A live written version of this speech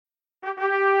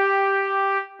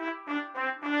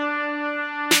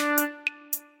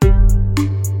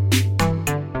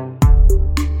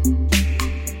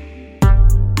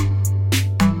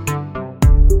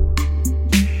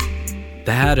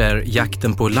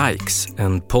Jakten på likes,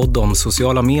 en podd om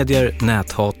sociala medier,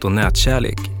 näthat och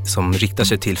nätkärlek som riktar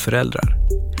sig till föräldrar.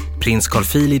 Prins Carl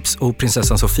Philips och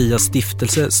prinsessan Sofias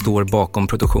stiftelse står bakom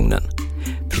produktionen.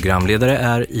 Programledare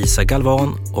är Isa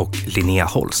Galvan och Linnea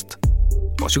Holst.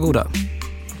 Varsågoda.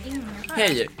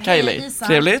 Hej, Kylie. Hej,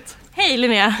 trevligt. Hej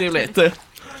Linnea. Trevligt.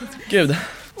 Gud,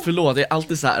 förlåt, jag är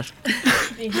alltid så här.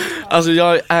 Alltså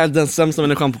jag är den sämsta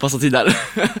människan på passatider.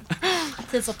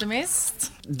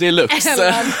 Tidsoptimist.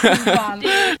 Deluxe.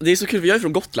 Det är så kul, för jag är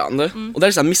från Gotland. Och där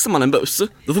är så här, missar man en buss,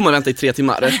 då får man vänta i 3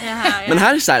 timmar. Men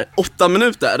här är så här 8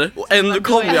 minuter och ändå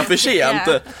kommer jag för sent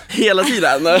hela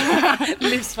tiden.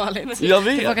 Livsfarligt. Jag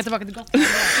vet. Tillbaka till Gotland.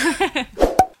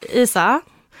 Isa,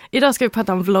 idag ska vi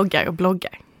prata om vloggar och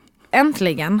bloggar.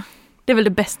 Äntligen. Det är väl det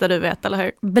bästa du vet, eller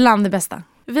hur? Bland det bästa.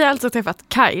 Vi har alltså träffat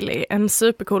Kylie, en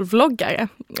supercool vloggare.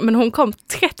 Men hon kom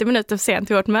 30 minuter sent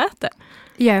till vårt möte.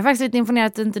 Jag är faktiskt lite imponerad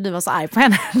att inte du var så arg på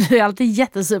henne. Du är alltid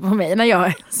jättesur på mig när jag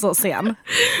är så sen.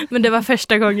 Men det var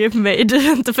första gången för mig. Du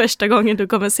är inte första gången du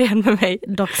kommer sen med mig.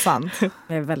 Dock sant.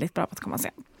 Jag är väldigt bra på att komma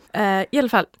sen. I alla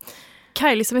fall,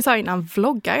 Kylie som jag sa innan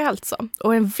vloggar alltså.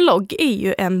 Och en vlogg är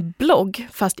ju en blogg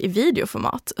fast i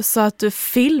videoformat. Så att du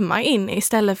filmar in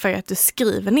istället för att du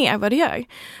skriver ner vad du gör.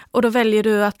 Och då väljer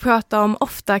du att prata om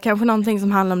ofta kanske någonting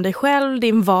som handlar om dig själv,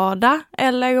 din vardag.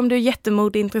 Eller om du är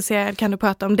jättemodeintresserad kan du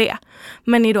prata om det.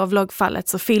 Men i då vloggfallet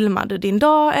så filmar du din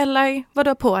dag eller vad du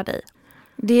har på dig.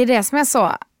 Det är det som är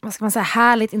så, vad ska man säga,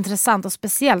 härligt, intressant och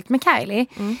speciellt med Kylie.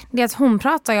 Det är att hon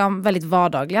pratar ju om väldigt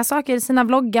vardagliga saker i sina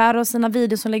vloggar och sina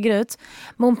videos som lägger ut.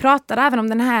 Men hon pratar även om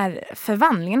den här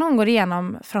förvandlingen hon går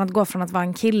igenom från att gå från att vara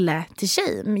en kille till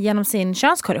tjej genom sin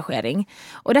könskorrigering.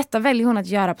 Och detta väljer hon att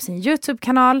göra på sin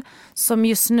YouTube-kanal som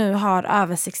just nu har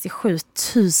över 67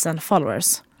 000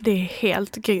 followers. Det är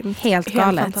helt grymt. Helt galet.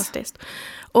 Helt fantastiskt.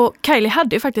 Och Kylie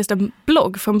hade ju faktiskt en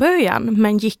blogg från början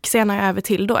men gick senare över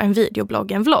till då en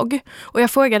videoblogg, en vlogg. Och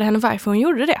jag frågade henne varför hon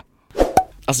gjorde det.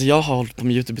 Alltså jag har hållit på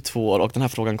med YouTube i 2 år och den här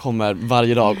frågan kommer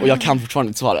varje dag och jag kan fortfarande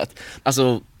inte svaret.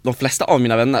 Alltså de flesta av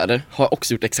mina vänner har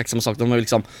också gjort exakt samma sak. De har ju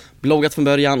liksom bloggat från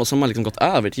början och så har man liksom gått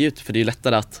över till YouTube för det är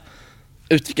lättare att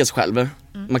uttrycka sig själv.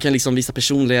 Man kan liksom visa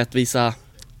personlighet, visa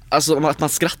alltså att man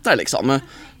skrattar liksom.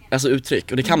 Alltså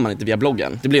uttryck, och det kan man inte via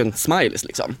bloggen. Det blir en smileys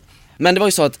liksom. Men det var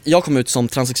ju så att jag kom ut som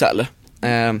transsexuell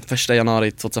 1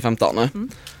 januari 2015.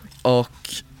 Och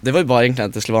det var ju bara egentligen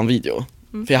att det skulle vara en video.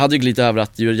 För jag hade ju glidit över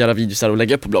att göra videos och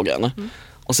lägga upp på bloggen.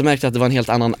 Och så märkte jag att det var en helt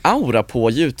annan aura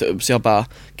på YouTube. Så jag bara,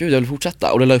 gud jag vill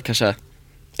fortsätta. Och det la upp kanske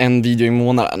en video i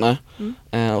månaden.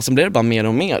 Och sen blev det bara mer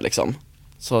och mer liksom.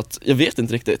 Så att jag vet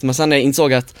inte riktigt. Men sen när jag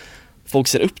insåg att folk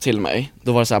ser upp till mig,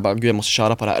 då var det så här bara, gud jag måste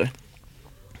köra på det här.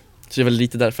 Så det är väl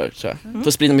lite därför, tror jag. För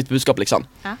att sprida mitt budskap liksom.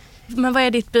 Ja. Men vad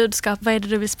är ditt budskap? Vad är det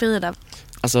du vill sprida?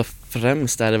 Alltså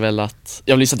främst är det väl att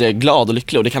jag vill visa att jag är glad och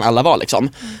lycklig, och det kan alla vara liksom.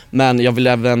 Men jag vill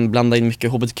även blanda in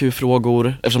mycket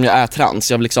hbtq-frågor eftersom jag är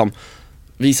trans. Jag vill liksom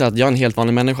visa att jag är en helt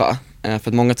vanlig människa. För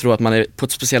att många tror att man är på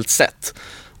ett speciellt sätt.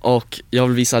 Och jag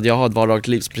vill visa att jag har ett vardagligt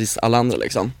liv som precis alla andra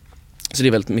liksom. Så det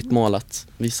är väl mitt mål att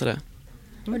visa det.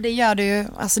 Och det gör du ju,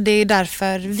 alltså det är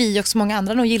därför vi och så många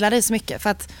andra nog gillar dig så mycket. För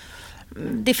att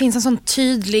det finns en sån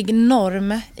tydlig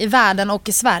norm i världen och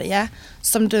i Sverige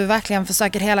som du verkligen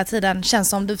försöker hela tiden, känns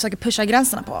som du försöker pusha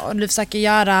gränserna på. Och du försöker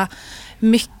göra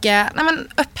mycket,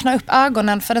 öppna upp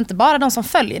ögonen för inte bara de som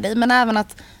följer dig, men även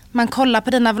att man kollar på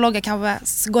dina vloggar, kanske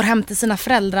går hem till sina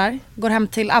föräldrar, går hem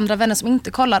till andra vänner som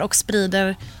inte kollar och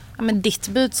sprider ditt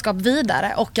budskap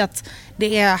vidare. Och att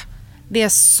det är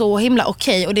så himla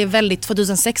okej, och det är väldigt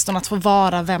 2016 att få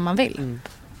vara vem man vill.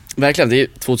 Verkligen, det är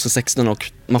 2016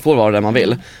 och man får vara där man vill.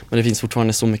 Men det finns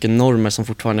fortfarande så mycket normer som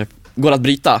fortfarande går att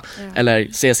bryta eller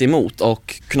se sig emot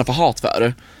och kunna få hat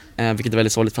för. Vilket är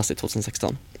väldigt sorgligt fast i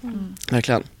 2016.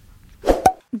 Verkligen.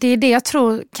 Det är det jag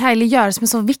tror Kylie gör som är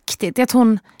så viktigt. Det är att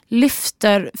hon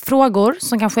lyfter frågor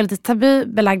som kanske är lite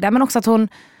tabubelagda, men också att hon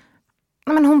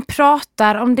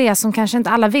pratar om det som kanske inte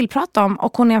alla vill prata om,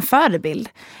 och hon är en förebild.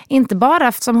 Inte bara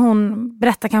eftersom hon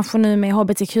berättar kanske nu med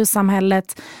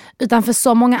hbtq-samhället, utan för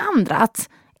så många andra. Att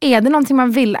är det någonting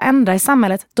man vill ändra i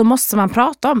samhället, då måste man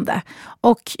prata om det.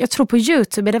 Och jag tror på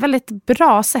YouTube är det väldigt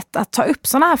bra sätt att ta upp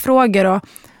sådana här frågor och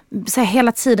så här,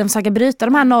 hela tiden försöka bryta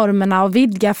de här normerna och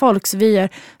vidga folks vyer.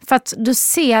 För att du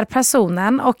ser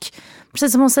personen, och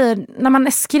precis som hon säger, när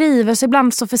man skriver så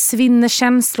ibland så försvinner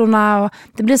känslorna och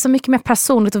det blir så mycket mer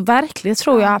personligt och verkligt,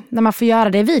 tror jag, när man får göra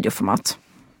det i videoformat.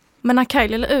 Men när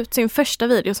Kylie la ut sin första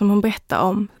video som hon berättade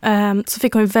om så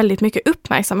fick hon ju väldigt mycket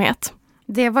uppmärksamhet.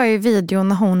 Det var ju videon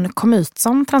när hon kom ut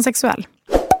som transsexuell.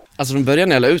 Alltså från början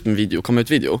när jag la ut min video, kom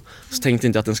ut video, så tänkte jag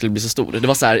inte att den skulle bli så stor. Det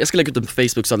var så här, jag skulle lägga ut den på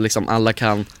Facebook så att liksom alla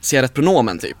kan se rätt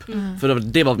pronomen typ. För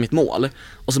det var mitt mål.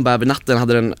 Och så bara över natten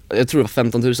hade den, jag tror det var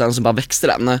 15 000, och så bara växte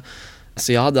den.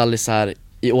 Så jag hade aldrig så här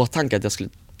i åtanke att jag skulle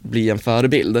bli en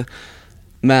förebild.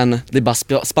 Men det bara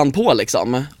spann på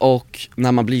liksom. Och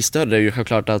när man blir större är det ju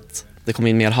självklart att det kommer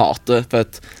in mer hat. För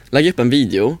att lägga upp en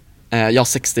video, jag har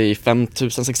 65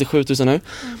 000, 67 000 nu.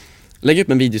 Lägga upp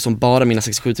en video som bara mina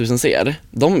 67 000 ser.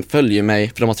 De följer mig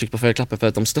för de har tryckt på följarklappen för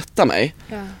att de stöttar mig.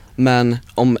 Men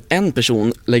om en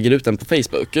person lägger ut den på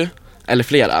Facebook, eller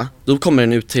flera, då kommer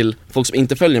den ut till folk som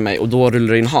inte följer mig och då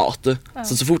rullar det in hat.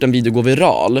 Så fort en video går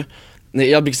viral,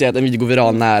 jag brukar säga att en video går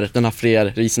viral när den har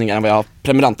fler visningar än vad jag har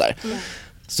prenumeranter,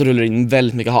 så rullar det in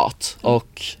väldigt mycket hat.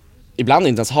 Och ibland är det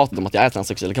inte ens hatet om att jag är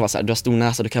transsexuell. Det kan vara så här, du har stor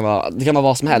näsa, det kan vara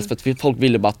vad som helst, för att folk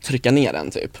vill ju bara trycka ner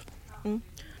den typ.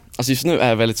 Alltså just nu är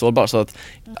jag väldigt sårbar, så att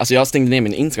alltså jag stängde ner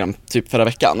min Instagram typ förra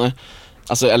veckan.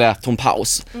 Alltså, eller jag tog en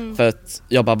paus. För att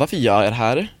jag bara, varför gör jag det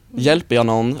här? Hjälper jag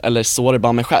någon eller sårar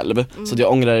bara mig själv? Så att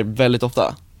jag ångrar det väldigt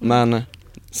ofta. Men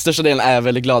största delen är jag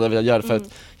väldigt glad över att jag gör det, för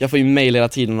att jag får ju mejl hela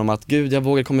tiden om att gud, jag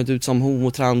vågar komma ut som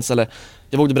homo, trans, eller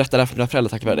jag vågade berätta det här för mina föräldrar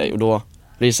tack vare dig. Och då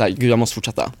blir det så här, gud, jag måste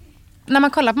fortsätta. När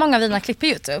man kollar på många av dina klipp på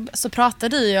YouTube så pratar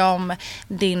du ju om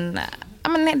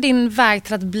din väg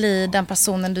till att bli den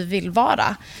personen du vill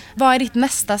vara. Vad är ditt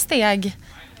nästa steg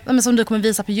som du kommer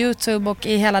visa på YouTube och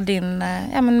i hela din,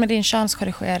 med din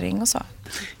könskorrigering och så?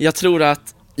 Jag tror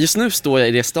att just nu står jag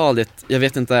i det stadiet, jag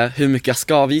vet inte hur mycket jag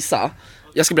ska visa.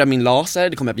 Jag ska börja min laser,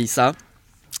 det kommer jag visa.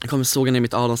 Jag kommer såga ner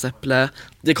mitt adamsäpple.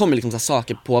 Det kommer liksom så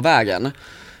saker på vägen.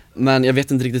 Men jag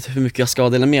vet inte riktigt hur mycket jag ska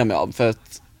dela med mig av, för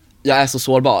att jag är så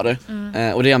sårbar.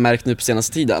 Och det har jag märkt nu på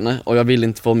senaste tiden. Och jag vill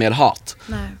inte få mer hat.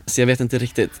 Nej. Så jag vet inte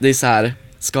riktigt. Det är så här,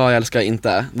 ska jag eller ska jag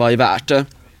inte? Vad är värt?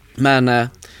 Men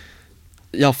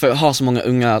jag har så många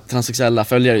unga transsexuella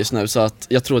följare just nu, så att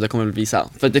jag tror att jag kommer att visa.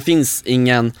 För det finns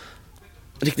ingen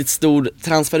riktigt stor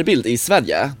transförebild i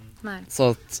Sverige. Nej. Så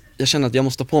att jag känner att jag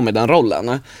måste ta på mig den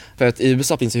rollen. För att i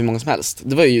USA finns det hur många som helst.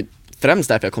 Det var ju främst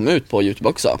därför jag kom ut på YouTube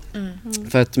också.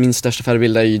 För att min största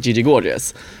förebild är ju Gigi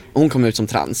Gorgeous. Och hon kom ut som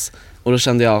trans. Och då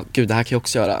kände jag, gud, det här kan jag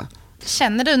också göra.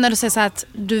 Känner du när du säger så här att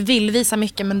du vill visa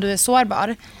mycket men du är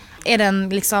sårbar? Är den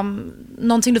liksom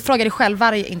någonting du frågar dig själv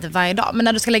inte varje dag, men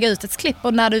när du ska lägga ut ett klipp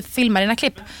och när du filmar dina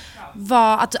klipp,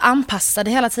 att du anpassar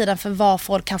det hela tiden för vad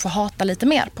folk kanske hatar lite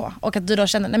mer på? Och att du då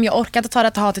känner, nej men jag orkar inte ta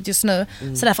detta hatet just nu,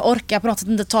 så därför orkar jag på något sätt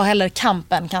inte ta heller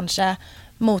kampen kanske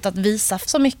mot att visa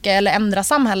så mycket eller ändra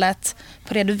samhället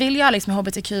på det du vill göra liksom med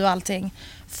HBTQ och allting,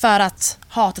 för att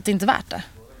hatet inte är värt det.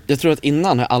 Jag tror att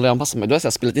innan har jag aldrig anpassat mig. Då har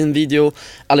jag spelat in en video,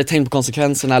 aldrig tänkt på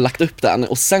konsekvenserna, lagt upp den,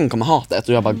 och sen kommer hatet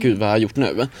och jag bara, gud, vad har jag gjort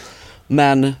nu?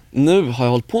 Men nu har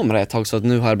jag hållit på med det ett tag, så att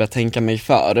nu har jag börjat tänka mig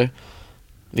för,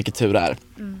 vilket tur är.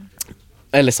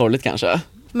 Eller sorgligt kanske.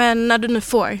 Men när du nu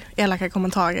får elaka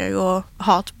kommentarer och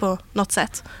hat på något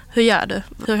sätt, hur gör du?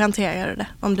 Hur hanterar du det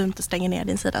om du inte stänger ner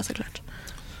din sida, såklart?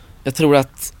 Jag tror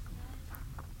att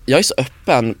jag är så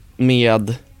öppen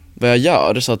med vad jag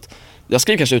gör, så att jag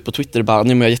skriver kanske ut på Twitter bara,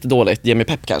 nu mår jag jättedåligt, ge mig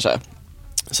pepp kanske.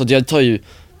 Så att jag tar ju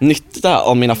nytta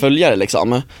av mina följare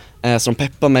liksom, som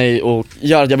peppar mig och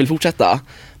gör att jag vill fortsätta.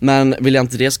 Men vill jag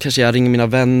inte det så kanske jag ringer mina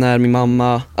vänner, min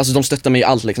mamma. Alltså de stöttar mig i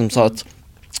allt liksom, så att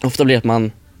ofta blir det att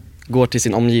man går till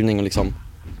sin omgivning och liksom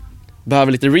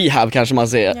behöver lite rehab kanske man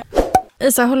säger. Ja.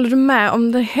 Isa, håller du med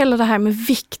om hela det här med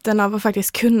vikten av att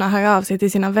faktiskt kunna höra av sig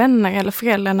till sina vänner eller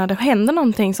föräldrar när det händer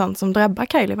någonting sånt som drabbar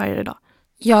Kylie varje dag?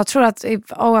 Jag tror att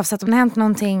oavsett om det hänt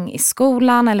någonting i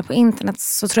skolan eller på internet,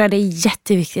 så tror jag det är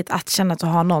jätteviktigt att känna att du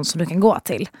har någon som du kan gå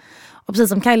till. Och precis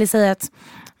som Kylie säger, att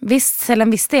visst, till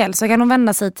en viss del så kan hon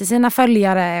vända sig till sina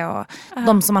följare och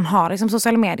de som man har liksom,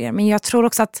 sociala medier. Men jag tror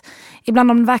också att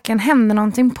ibland om det verkligen händer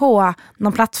någonting på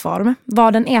någon plattform,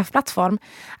 vad den är för plattform,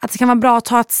 att det kan vara bra att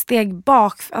ta ett steg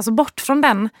bort från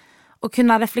den och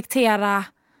kunna reflektera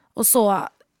och så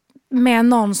med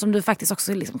någon som du faktiskt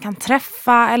också liksom kan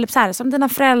träffa, eller så här, som dina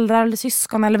föräldrar eller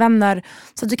syskon eller vänner,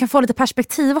 så att du kan få lite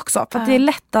perspektiv också. För att det är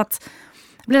lätt att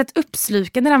bli rätt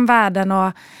uppsluken i den världen,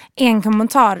 och en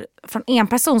kommentar från en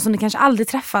person som du kanske aldrig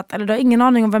träffat eller du har ingen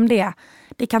aning om vem det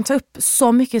kan ta upp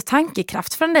så mycket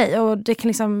tankekraft från dig, och det kan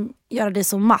liksom göra dig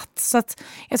så matt. Så att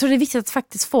jag tror det är viktigt att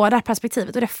faktiskt få det här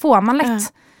perspektivet, och det får man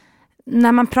lätt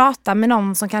när man pratar med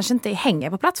någon som kanske inte hänger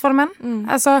på plattformen.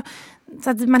 Alltså, så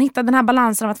att man hittar den här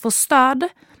balansen av att få stöd,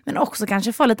 men också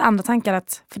kanske få lite andra tankar,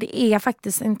 för det är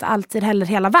faktiskt inte alltid heller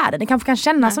hela världen. Det kanske kan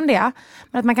kännas som det,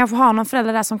 men att man kanske har någon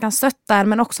förälder där som kan stötta en,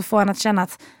 men också få en att känna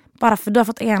att bara för du har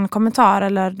fått en kommentar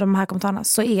eller de här kommentarerna,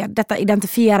 så är detta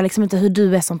identifierar liksom inte hur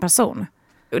du är som person.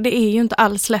 Och det är ju inte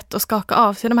alls lätt att skaka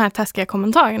av sig de här taskiga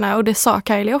kommentarerna, och det sa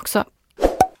Kylie också.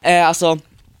 Alltså,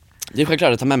 det är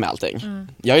självklart att ta med mig allting.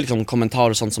 Jag har ju liksom kommentarer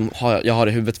och sånt som jag har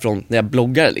i huvudet från när jag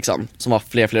bloggade liksom, som var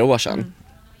flera år sedan.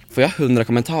 Får jag 100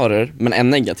 kommentarer men en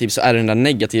negativ, så är det den där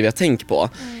negativa jag tänker på.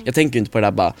 Jag tänker inte på det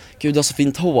där bara, gud du har så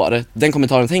fint hår. Den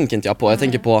kommentaren tänker inte jag på. Jag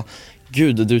tänker på,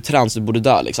 gud du är trans, du borde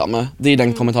dö liksom. Det är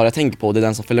den kommentar jag tänker på, det är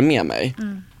den som följer med mig.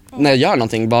 När jag gör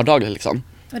någonting vardagligt liksom.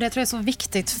 Och det tror jag är så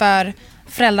viktigt för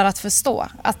föräldrar att förstå.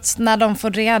 Att när de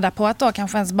får reda på att då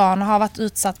kanske ens barn har varit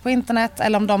utsatt på internet,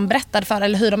 eller om de berättar för,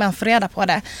 eller hur de än får reda på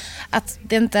det, att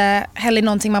det inte heller är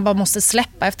någonting man bara måste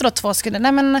släppa efter 2 sekunder.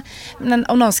 Nej men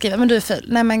om någon skriver, men du är ful.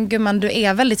 Nej men gumman, du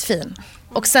är väldigt fin.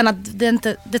 Och sen att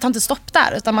det tar inte stopp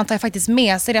där, utan man tar faktiskt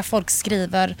med sig det folk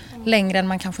skriver längre än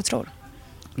man kanske tror.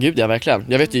 Gud, ja verkligen.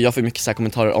 Jag vet ju, jag får mycket så här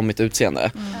kommentarer om mitt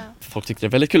utseende. Folk tyckte det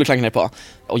är väldigt kul att klanka ner på.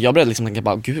 Och jag började liksom tänka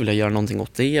bara, gud vill jag göra någonting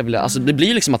åt det? Alltså det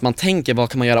blir liksom att man tänker, vad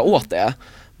kan man göra åt det?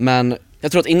 Men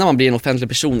jag tror att innan man blir en offentlig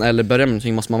person eller börjar med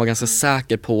någonting måste man vara ganska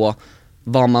säker på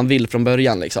vad man vill från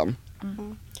början liksom.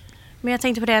 Men jag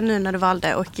tänkte på det nu när du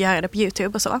valde att göra det på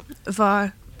YouTube och så. Vad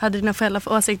hade dina föräldrar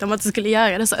för åsikt om att du skulle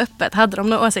göra det så öppet? Hade de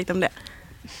någon åsikt om det?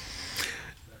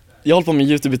 Jag håller på med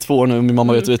YouTube i 2 år nu och min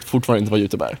mamma vet fortfarande inte vad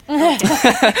YouTube är.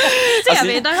 Ser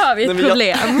vi, där har vi ett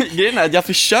problem. Grejen är att jag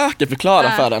försöker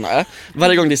förklara för henne.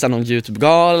 Varje gång det är så någon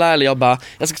YouTube-gala eller jag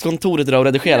ska till kontoret idag och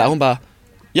redigera. Hon bara,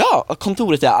 ja,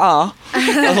 kontoret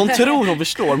alltså, hon tror hon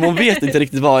förstår, men hon vet inte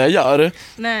riktigt vad jag gör.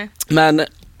 Nej. Men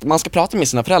man ska prata med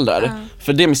sina föräldrar.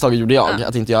 För det misstaget gjorde jag,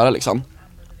 att inte göra liksom.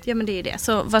 Ja men det är det.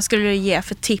 Så vad skulle du ge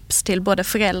för tips till både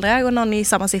föräldrar och någon i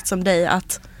samma sitt som dig,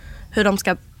 att hur de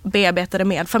ska bearbeta det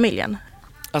med familjen?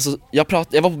 Alltså jag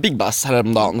var på Big Bus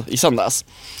häromdagen i söndags.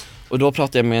 Och då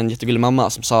pratade jag med en jättegullig mamma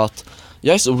som sa att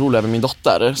jag är så orolig över min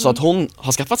dotter, så att hon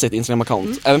har skaffat sig ett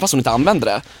Instagram-account, även fast hon inte använder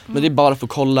det. Men det är bara för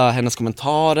att kolla hennes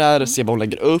kommentarer, se vad hon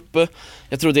lägger upp.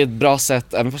 Jag tror det är ett bra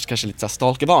sätt, även fast kanske lite så här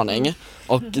stalkervarning.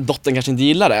 Och dottern kanske inte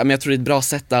gillar det, men jag tror det är ett bra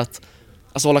sätt att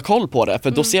hålla koll på det.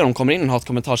 För då ser hon kommer in en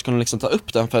hatkommentar, så kan hon liksom ta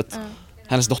upp den, för att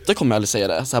hennes dotter kommer aldrig säga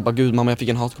det. Så här bara, gud mamma jag fick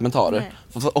en hatkommentar.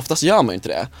 Oftast gör man ju inte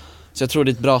det. Så jag tror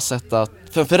det är ett bra sätt att,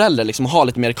 för en förälder liksom, ha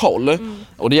lite mer koll.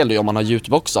 Och det gäller ju om man har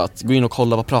YouTube också, att gå in och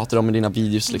kolla vad pratar de om i dina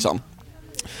videos liksom.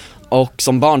 Och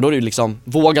som barn då är det ju liksom,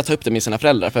 våga ta upp det med sina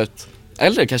föräldrar. För att,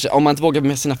 eller kanske, om man inte vågar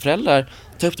med sina föräldrar,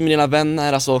 ta upp det med dina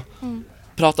vänner, alltså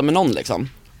prata med någon liksom.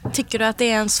 Tycker du att det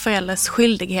är ens förälders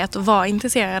skyldighet att vara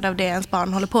intresserad av det ens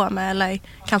barn håller på med, eller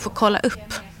kanske kolla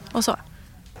upp och så?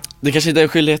 Det kanske inte är en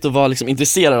skyldighet att vara liksom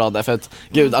intresserad av det, för att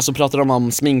gud, alltså pratar de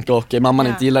om smink och mamman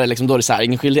inte gillar det liksom, då är det så här,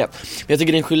 ingen skyldighet. Men jag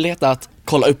tycker det är en skyldighet att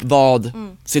kolla upp vad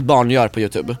sitt barn gör på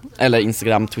YouTube eller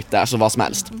Instagram, Twitter, alltså vad som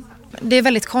helst. Det är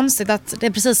väldigt konstigt att det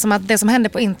är precis som att det som händer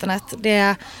på internet,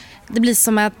 det blir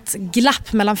som ett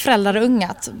glapp mellan föräldrar och unga.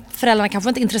 Att föräldrarna kanske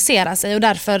inte intresserar sig och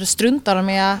därför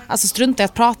struntar i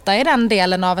att prata i den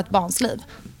delen av ett barns liv.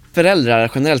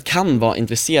 Föräldrar generellt kan vara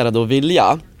intresserade och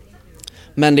vilja,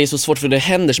 men det är så svårt för det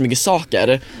händer så mycket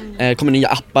saker. Kommer nya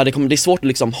appar, det är svårt att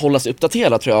liksom hålla sig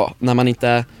uppdaterad tror jag, när man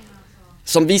inte,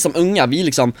 som vi som unga, vi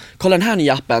liksom, kolla den här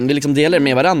nya appen, vi liksom delar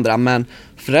med varandra, men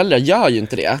föräldrar gör ju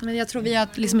inte det. Men jag tror vi har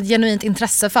liksom ett genuint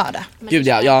intresse för det. Gud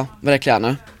ja,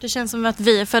 verkligen. Det känns som att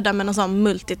vi är födda med någon sån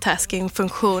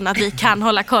multitasking-funktion, att vi kan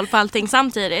hålla koll på allting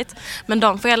samtidigt. Men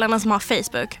de föräldrarna som har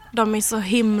Facebook, de är så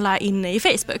himla inne i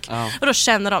Facebook. Och då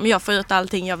känner de, jag får ut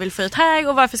allting jag vill få ut här,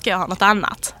 och varför ska jag ha något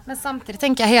annat? Men samtidigt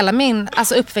tänker jag, hela min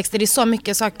uppväxt, det är så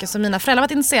mycket saker som mina föräldrar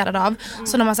varit intresserade av.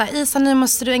 Så de har sagt, Isa nu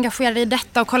måste du engagera dig i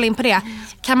detta och kolla in på det.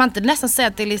 Kan man inte nästan säga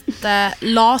att det är lite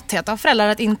lathet av föräldrar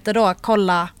att inte då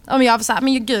kolla, om jag så här,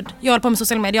 men gud, jag håller på med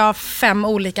sociala medier, jag har 5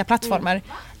 olika plattformar. Är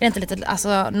det inte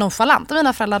lite nonchalant av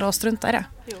mina föräldrar då att strunta i det?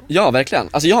 Ja, verkligen.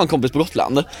 Alltså jag har en kompis på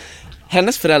Gotland.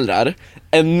 Hennes föräldrar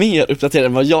är mer uppdaterade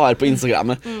än vad jag är på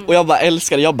Instagram. Och jag bara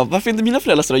älskar det. Jag bara, varför inte mina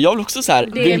föräldrar så? Jag vill också så här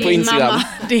gå in på Instagram. Mamma.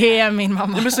 Det är min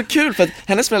mamma. Det blir så kul för att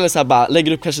hennes föräldrar så här bara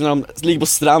lägger upp kanske när de ligger på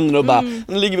stranden och bara, nu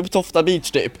ligger vi på Tofta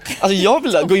Beach typ. Alltså jag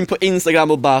vill gå in på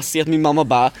Instagram och bara se att min mamma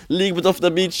bara ligger på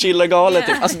Tofta Beach, chillar galet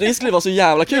typ. Alltså det skulle vara så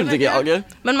jävla kul tycker jag.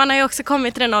 Men man har ju också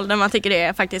kommit till den åldern man tycker det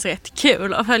är faktiskt rätt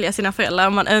kul att följa sina föräldrar,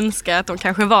 och man önskar att de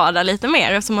kanske var där lite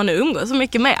mer eftersom man nu umgås så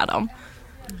mycket med dem.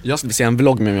 Jag skulle se en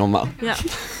vlogg med min mamma. Ja.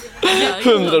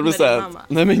 100%.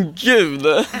 Nej men gud.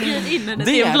 Bjud in henne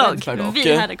till en vlogg.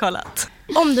 Vi hade kollat.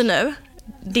 Om du nu,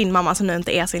 din mamma som nu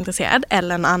inte är så intresserad,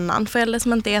 eller en annan förälder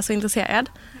som inte är så intresserad,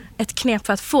 ett knep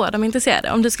för att få dem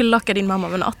intresserade, om du skulle locka din mamma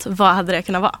med något, vad hade det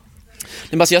kunnat vara?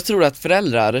 Men alltså jag tror att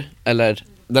föräldrar, eller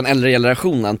den äldre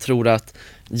generationen, tror att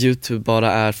YouTube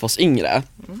bara är för oss yngre.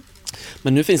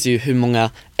 Men nu finns det ju hur många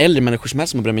äldre människor som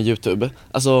helst som har börjat med YouTube.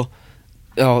 Alltså,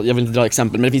 ja, jag vill inte dra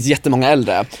exempel, men det finns jättemånga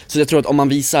äldre. Så jag tror att om man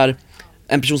visar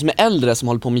en person som är äldre som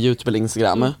håller på med YouTube eller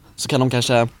Instagram, så kan de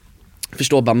kanske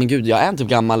förstå bara, men gud jag är inte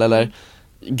gammal, eller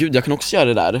gud jag kan också göra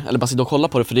det där, eller bara sitta och kolla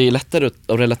på det, för det är lättare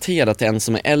att relatera till en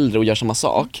som är äldre och gör samma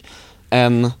sak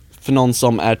än för någon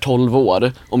som är 12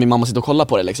 år och min mamma sitter och kollar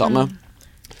på det liksom.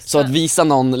 Så att visa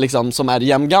någon liksom, som är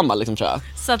jämngammal liksom, tror jag.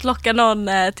 Så att locka någon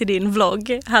till din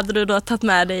vlogg, hade du då tagit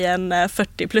med dig en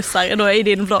 40-plussare då i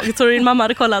din vlogg? Tror du din mamma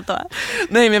hade kollat då?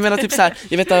 Nej, men jag menar typ så här,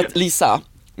 jag vet att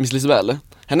Miss Lisabelle,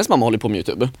 hennes mamma håller på med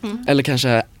YouTube. Eller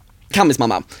kanske Kamis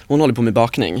mamma, hon håller på med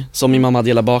bakning. Så om min mamma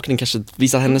delar bakning, kanske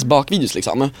visar hennes bakvideos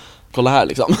liksom. Kolla här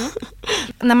liksom.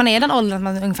 När man är i den åldern att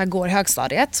man ungefär går i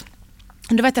högstadiet,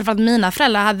 du vet i alla fall att mina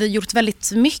föräldrar hade gjort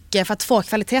väldigt mycket för att få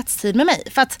kvalitetstid med mig.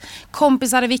 För att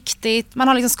kompisar är viktigt, man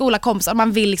har liksom skola, kompisar,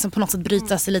 man vill liksom på något sätt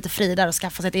bryta sig lite fri där och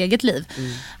skaffa sig ett eget liv.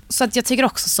 Så att jag tycker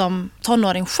också som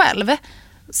tonåring själv,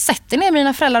 sätter ner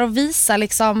mina föräldrar och visa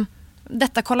liksom,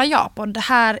 detta kollar jag på. Det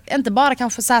här, inte bara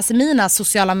kanske så här ser mina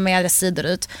sociala medier sidor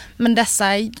ut, men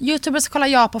dessa YouTubers kollar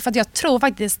jag på, för att jag tror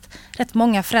faktiskt rätt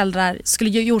många föräldrar skulle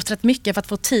gjort rätt mycket för att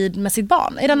få tid med sitt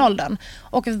barn i den åldern.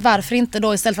 Och varför inte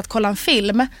då istället för att kolla en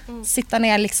film, sitta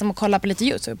ner liksom och kolla på lite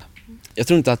YouTube. Jag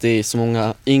tror inte att det är så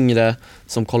många yngre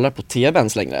som kollar på tv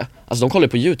ens längre. Alltså de kollar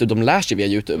på YouTube, de lär sig via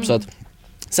YouTube. Så att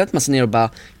sätter man sig ner och bara,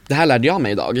 det här lärde jag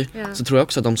mig idag, så tror jag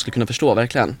också att de skulle kunna förstå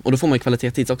verkligen. Och då får man ju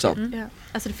kvalitetstid också. Ja.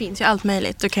 Alltså det finns ju allt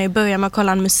möjligt. Du kan ju börja med att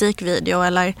kolla en musikvideo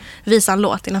eller visa en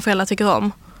låt dina föräldrar tycker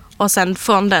om. Och sen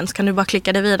från den så kan du bara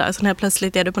klicka det vidare. Så helt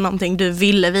plötsligt är du på någonting du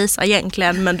ville visa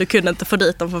egentligen, men du kunde inte få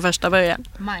dit dem från första början.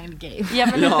 Mind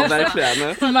game. Ja,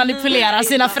 verkligen. Manipulera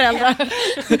sina föräldrar.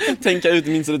 Tänka ut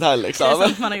minsta detalj liksom. Det är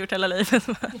sånt man har gjort hela livet.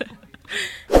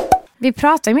 Vi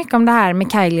pratar ju mycket om det här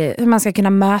med Kylie, hur man ska kunna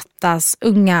mötas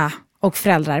unga och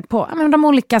föräldrar på de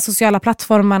olika sociala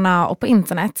plattformarna och på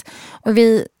internet. Och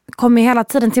vi kommer ju hela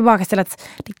tiden tillbaka till att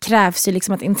det krävs ju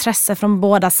liksom ett intresse från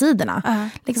båda sidorna.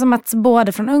 Liksom att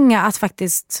både från unga att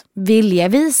faktiskt vilja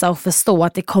visa och förstå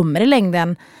att det kommer i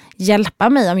längden hjälpa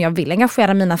mig om jag vill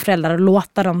engagera mina föräldrar och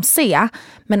låta dem se.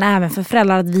 Men även för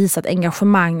föräldrar att visa ett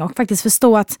engagemang och faktiskt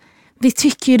förstå att vi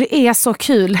tycker ju det är så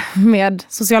kul med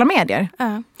sociala medier.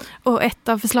 Ja. Och ett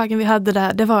av förslagen vi hade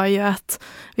där, det var ju att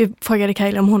vi frågade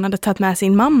Kylie om hon hade tagit med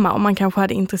sin mamma, om man kanske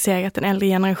hade intresserat den äldre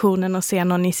generationen och se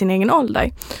någon i sin egen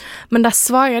ålder. Men där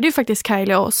svarade ju faktiskt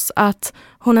Kylie oss att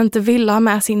hon inte ville ha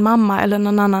med sin mamma eller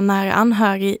någon annan nära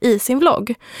anhörig i sin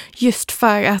vlogg. Just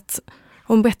för att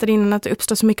hon berättade innan att det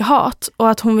uppstår så mycket hat och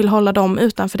att hon vill hålla dem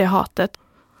utanför det hatet.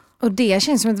 Och det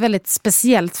känns som ett väldigt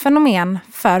speciellt fenomen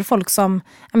för folk som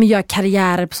gör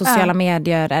karriärer på sociala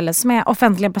medier eller som är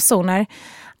offentliga personer.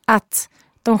 Att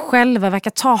de själva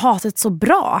verkar ta hatet så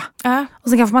bra. Och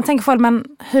så kanske man tänker själv, men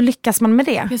hur lyckas man med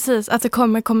det? Precis, att det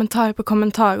kommer kommentar på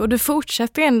kommentar och du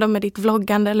fortsätter ändå med ditt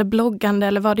vloggande eller bloggande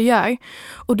eller vad du gör.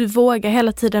 Och du vågar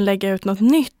hela tiden lägga ut något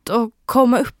nytt och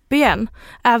komma upp igen.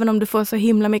 Även om du får så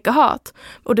himla mycket hat.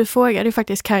 Och du frågade ju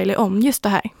faktiskt Kylie om just det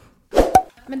här.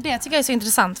 Men det tycker jag är så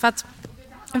intressant, för att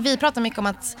vi pratar mycket om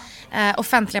att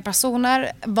offentliga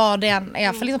personer, vad det än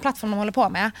är för liksom plattform de håller på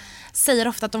med, säger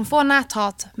ofta att de får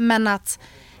näthat, men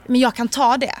jag kan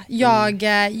ta det. Jag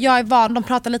är van, de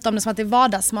pratar lite om det som att det är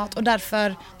vardagsmat, och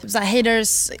därför typ så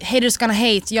här, haters gonna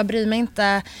hate, jag bryr mig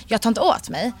inte, jag tar inte åt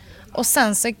mig. Och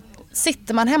sen så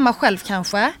sitter man hemma själv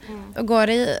kanske och går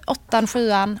i 8:an,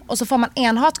 7:an och så får man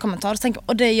en hatkommentar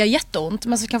och det gör jätteont,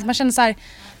 men så kanske man känner så här,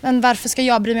 men varför ska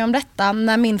jag bry mig om detta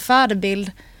när min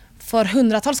förebild får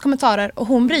hundratals kommentarer och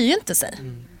hon bryr ju inte sig.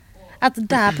 Att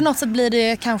där på något sätt blir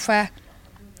det kanske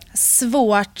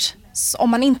svårt, om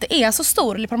man inte är så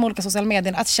stor på de olika sociala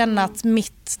medierna, att känna att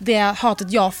det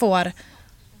hatet jag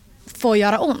får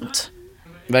göra ont.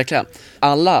 Verkligen.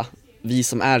 Alla vi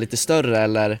som är lite större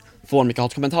eller får mycket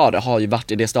hatkommentarer har ju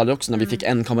varit i det stadiet också, när vi fick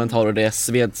en kommentar och det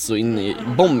sved så in i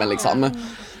bomben liksom.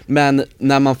 Men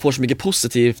när man får så mycket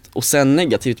positivt och sen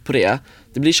negativt på det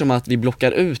blir som att vi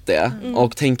blockar ut det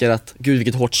och tänker att gud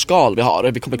vilket hårt skal vi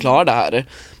har, vi kommer klara det här.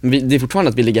 Men det är fortfarande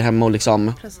att vi ligger hemma och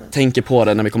liksom tänker på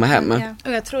det när vi kommer hem. Ja.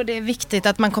 Och jag tror det är viktigt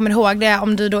att man kommer ihåg det,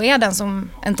 om du då är den som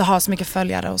inte har så mycket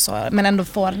följare och så, men ändå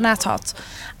får näthat,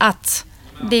 att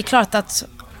det är klart att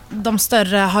de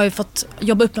större har ju fått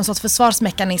jobba upp någon sorts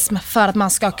försvarsmekanism för att man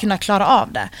ska kunna klara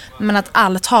av det. Men att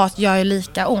allt hat gör ju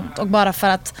lika ont. Och bara för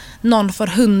att någon får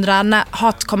 100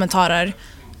 hatkommentarer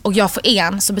och jag får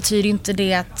en, så betyder inte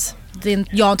det att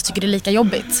jag inte tycker det är lika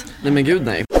jobbigt. Nej men gud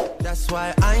nej. That's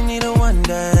why I need a one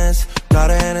dance. Got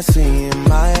a Hennessy in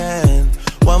my hand.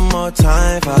 One more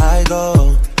time before I go.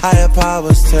 Higher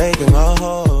powers taking a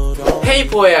hold on. Hej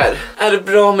på er! Är det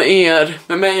bra med er?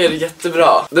 Med mig är det jättebra.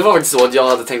 Det var faktiskt så att jag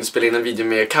hade tänkt spela in en video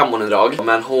med Cameron idag,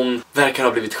 men hon verkar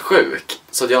ha blivit sjuk.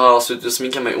 Så jag har suttit och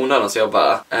sminkat mig onödan, så jag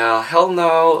bara hell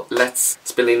no, let's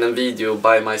spela in en video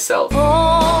by myself.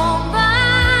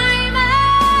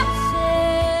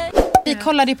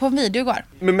 kollade ju på en video igår.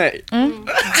 Med mig?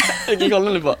 Vilken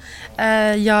kollar ni på?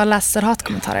 Jag läser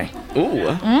hatkommentarer.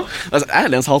 Alltså är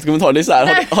det ens hatkommentarer? Det är så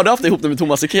här, har du haft ihop det med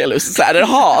Thomas Sekelius? Så här, är det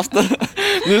hat?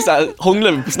 Nu så här,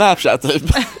 hånglar vi på Snapchat typ.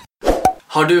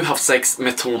 Har du haft sex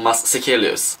med Thomas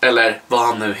Sekelius? Eller vad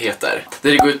han nu heter.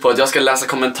 Det går ut på att jag ska läsa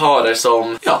kommentarer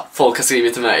som folk har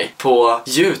skrivit till mig på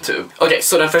YouTube. Okej,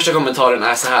 så den första kommentaren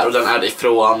är så här, och den är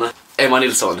ifrån Emma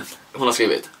Nilsson. Hon har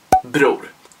skrivit: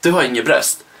 Bror, du har inget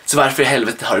bröst, så varför i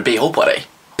helvete har du BH på dig?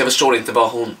 Jag förstår inte vad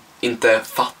hon inte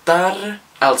fattar.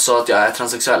 Alltså att jag är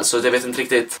transsexuell, så jag vet inte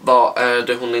riktigt vad är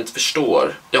det hon inte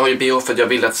förstår. Jag har ju BH för att jag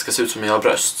vill att det ska se ut som jag har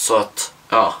bröst. Så att,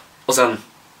 och sen,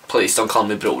 please don't call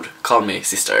me bror, call me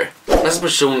sister. Nästa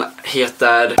person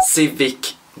heter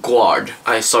Civic Guard.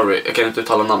 Sorry, jag kan inte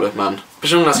uttala namnet, men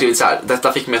personen har skrivit så här: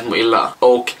 detta fick mig att må illa.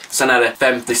 Och sen är det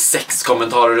 56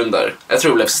 kommentarer under. Jag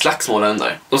tror det blev slagsmål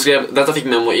under. De skrev: detta fick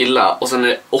mig att må illa. Och sen är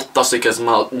det 8 stycken som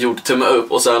har gjort tumme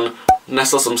upp. Och sen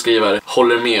nästa som skriver: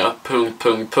 håller med, ...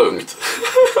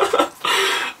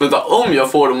 Vänta, om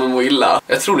jag får dem att må illa,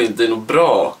 jag tror inte det är något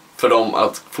bra för dem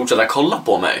att fortsätta kolla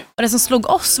på mig. Och det som slog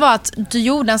oss var att du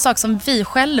gjorde en sak som vi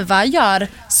själva gör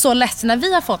så lätt när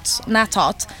vi har fått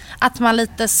näthat. Att man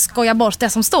lite skojar bort det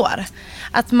som står.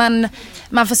 Att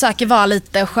man försöker vara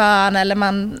lite skön, eller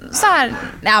man så här,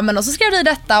 men och så skrev du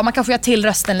detta, och man kanske gör till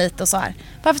rösten lite och så här.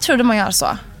 Varför tror du man gör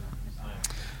så?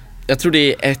 Jag tror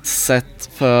det är ett sätt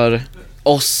för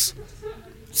oss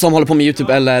som håller på med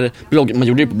YouTube eller blogg. Man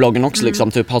gjorde det på bloggen också,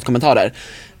 liksom, typ hatkommentarer.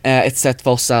 Ett sätt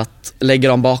för oss att lägga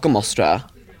dem bakom oss, tror jag.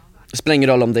 Det spelar ingen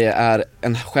roll om det är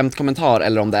en skämtkommentar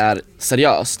eller om det är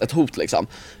seriöst, ett hot liksom.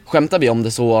 Skämtar vi om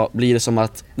det så blir det som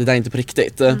att det där är inte på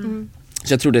riktigt.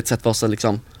 Så jag tror det är ett sätt för oss att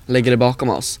liksom lägga det bakom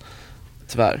oss.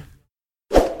 Tyvärr.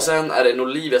 Sen är det en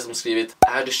Olivia som skrivit: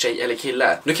 är du tjej eller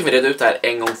kille? Nu kan vi reda ut det här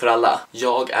en gång för alla.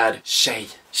 Jag är tjej.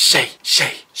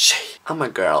 I'm a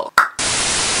girl.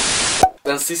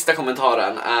 Den sista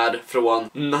kommentaren är från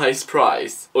Nice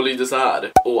Price och lyder så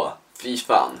här: fy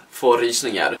fan, får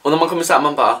rysningar. Och när man kommer så här,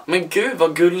 man bara: men gud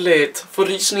vad gulligt, får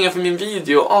rysningar för min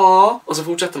video, Och så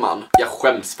fortsätter man: jag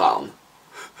skäms fan.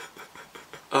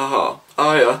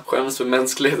 Jag skäms för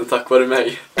mänskligheten tack vare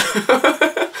mig.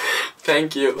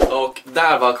 Thank you. Och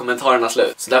där var kommentarerna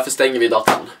slut, så därför stänger vi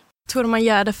datan. Tror du man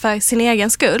gör det för sin egen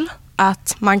skull?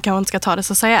 Att man kanske inte ska ta det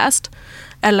så seriöst?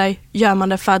 Eller gör man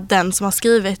det för att den som har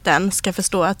skrivit den ska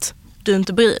förstå att du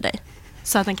inte bryr dig?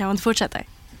 Så att den kanske inte fortsätter?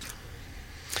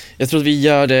 Jag tror att vi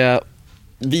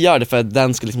gör det för att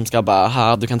den ska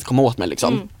bara, du kan inte komma åt mig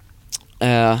liksom.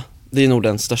 Det är nog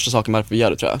den största saken varför vi gör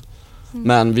det, tror jag.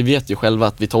 Men vi vet ju själva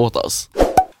att vi tar åt oss.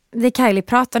 Det Kylie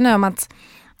pratar nu om att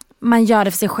man gör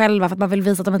det för sig själva för att man vill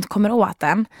visa att de inte kommer åt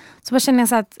den. Så bara känner jag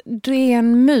så att det är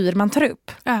en mur man tar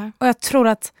upp. Och jag tror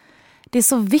att det är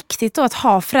så viktigt då att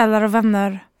ha föräldrar och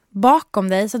vänner bakom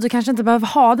dig, så att du kanske inte behöver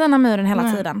ha denna muren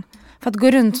hela tiden. För att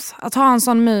gå runt, att ha en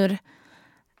sån mur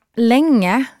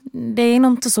länge, det är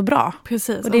nog inte så bra.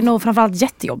 Precis. Och det är nog framförallt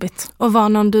jättejobbigt. Och vara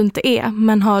någon du inte är.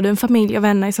 Men har du en familj och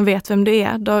vänner som vet vem du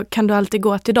är, då kan du alltid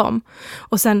gå till dem.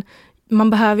 Och sen, man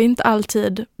behöver inte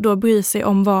alltid då bry sig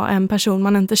om vad en person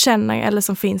man inte känner eller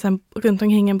som finns runt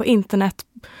omkring en på internet,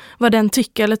 vad den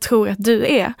tycker eller tror att du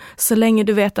är. Så länge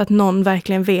du vet att någon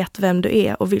verkligen vet vem du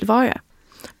är och vill vara.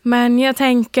 Men jag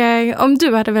tänker, om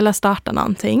du hade velat starta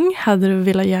någonting, hade du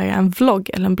velat göra en vlogg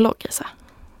eller en blogg, Isa?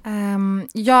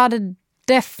 Jag hade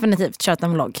definitivt kört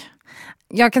en vlogg.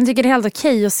 Jag kan tycka det är helt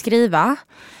okej att skriva,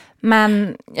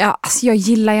 men jag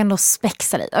gillar ju ändå att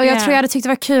spexa lite. Och jag tror jag hade tyckt det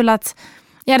var kul att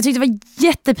jag hade tyckt det var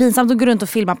jättepinsamt att gå runt och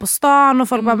filma på stan och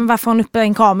folk bara, men varför har hon uppe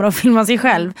en kamera och filmar sig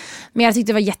själv? Men jag tyckte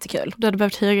det var jättekul. Du hade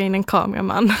behövt hyra in en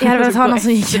kameraman. Jag hade behövt ha någon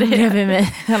som gick bredvid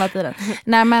mig hela tiden.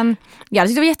 Nej, men jag hade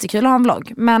tyckt det var jättekul att ha en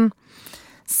vlogg. Men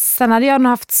sen hade jag nog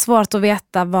haft svårt att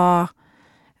veta vad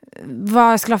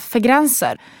jag skulle ha för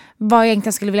gränser. Vad jag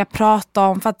egentligen skulle vilja prata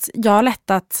om. För att jag har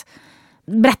lätt att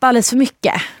berätta alldeles för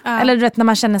mycket. Eller du vet, när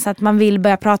man känner sig att man vill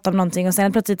börja prata om någonting och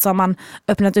sen plötsligt så har man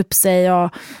öppnat upp sig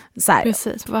och så här.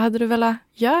 Precis, vad hade du velat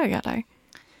göra där?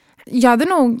 Jag hade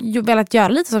nog velat göra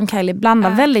lite som Kylie, blanda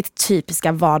väldigt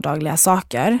typiska vardagliga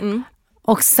saker.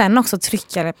 Och sen också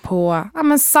trycka det på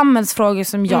samhällsfrågor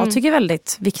som jag tycker är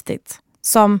väldigt viktigt.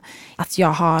 Som att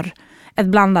jag har ett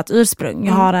blandat ursprung.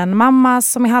 Jag har en mamma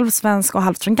som är halvsvensk och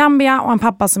halvt från Gambia och en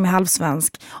pappa som är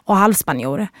halvsvensk och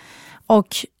halvspanjor.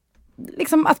 Och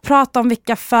liksom att prata om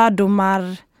vilka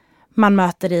fördomar man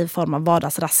möter i form av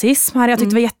vardagsrasism hade jag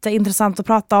tyckt var jätteintressant att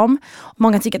prata om.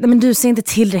 Många tycker att men du ser inte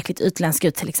tillräckligt utländsk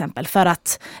ut till exempel för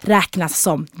att räknas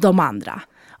som de andra.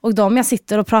 Och då om jag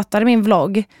sitter och pratar i min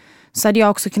vlogg så hade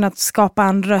jag också kunnat skapa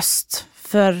en röst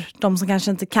för de som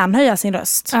kanske inte kan höja sin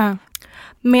röst.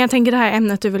 Men jag tänker det här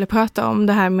ämnet du ville prata om,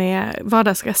 det här med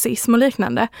vardagsrasism och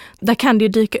liknande. Där kan det ju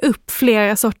dyka upp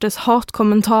flera sorters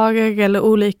hatkommentarer eller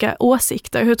olika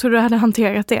åsikter. Hur tror du hade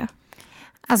hanterat det?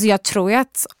 Alltså jag tror ju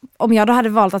att om jag då hade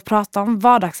valt att prata om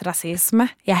vardagsrasism, är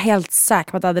jag helt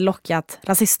säker på att det hade lockat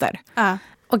rasister.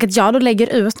 Och att jag då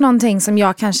lägger ut någonting som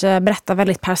jag kanske berättar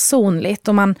väldigt personligt.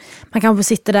 Och man kanske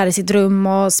sitter där i sitt rum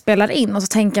och spelar in. Och så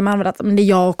tänker man att det är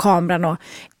jag och kameran. Och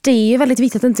det är ju väldigt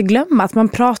viktigt att inte glömma att man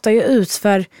pratar ju ut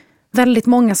för väldigt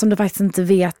många som du faktiskt inte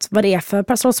vet vad det är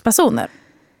för sorts personer.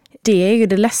 Det är ju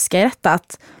det läskiga i detta,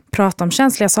 att prata om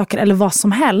känsliga saker eller vad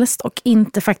som helst. Och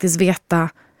inte faktiskt veta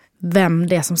vem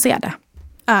det är som ser det.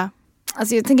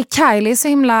 Alltså jag tänker Kylie är så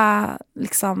himla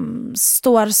liksom,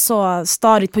 står så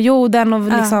stadigt på jorden och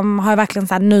liksom har verkligen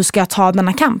så här, nu ska jag ta den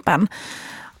här kampen.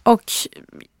 Och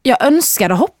jag önskar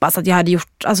och hoppas att jag hade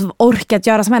orkat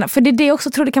göra som henne. För det är det jag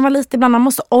också tror det kan vara lite, ibland man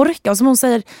måste orka. Och som hon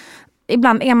säger,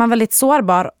 ibland är man väldigt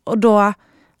sårbar. Och då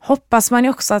hoppas man ju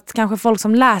också att kanske folk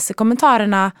som läser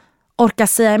kommentarerna orkar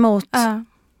säga emot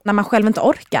när man själv inte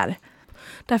orkar.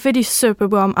 Därför är det ju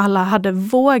superbra om alla hade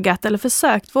vågat eller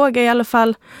försökt våga i alla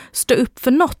fall stå upp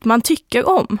för något man tycker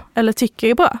om eller tycker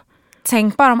är bra.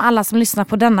 Tänk bara om alla som lyssnar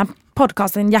på denna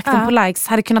podcasten, Jakten på likes,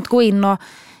 hade kunnat gå in och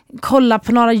kolla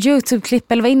på några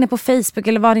YouTube-klipp eller vara inne på Facebook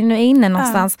eller var ni nu är inne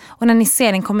någonstans. Och när ni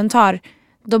ser en kommentar,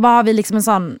 då bara har vi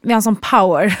liksom vi har en sån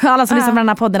power. Alla som lyssnar på den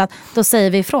här podden, att då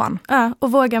säger vi ifrån.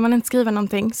 Och vågar man inte skriva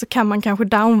någonting så kan man kanske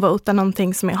downvota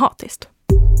någonting som är hatiskt.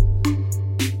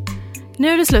 Nu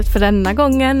är det slut för denna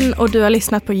gången och du har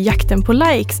lyssnat på Jakten på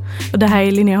likes. Och det här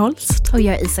är Linnea Holst. Och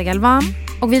jag är Isa Galvan.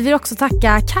 Och vi vill också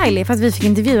tacka Kylie för att vi fick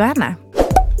intervjua henne.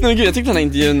 Nej gud, jag tyckte den här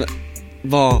intervjun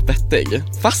var vettig.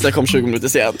 Fast jag kom 20 minuter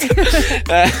sent.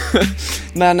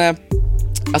 Men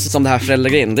alltså som det här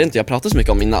föräldragrejen, det är inte jag pratat så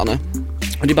mycket om innan.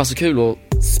 Och det är bara så kul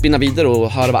att spinna vidare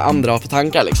och höra vad andra har för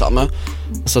tankar liksom.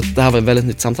 Så det här var ett väldigt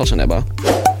nytt samtal känner jag bara.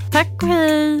 Tack och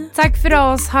hej. Tack för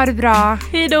oss, ha det bra.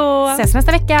 Hej då. Ses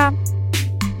nästa vecka.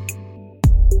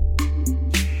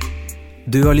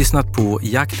 Du har lyssnat på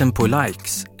Jakten på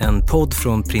likes, en podd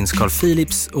från prins Carl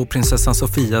Philips och prinsessan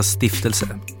Sofias stiftelse.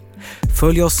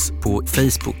 Följ oss på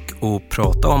Facebook och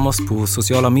prata om oss på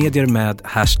sociala medier med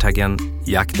hashtaggen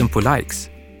Jakten på likes.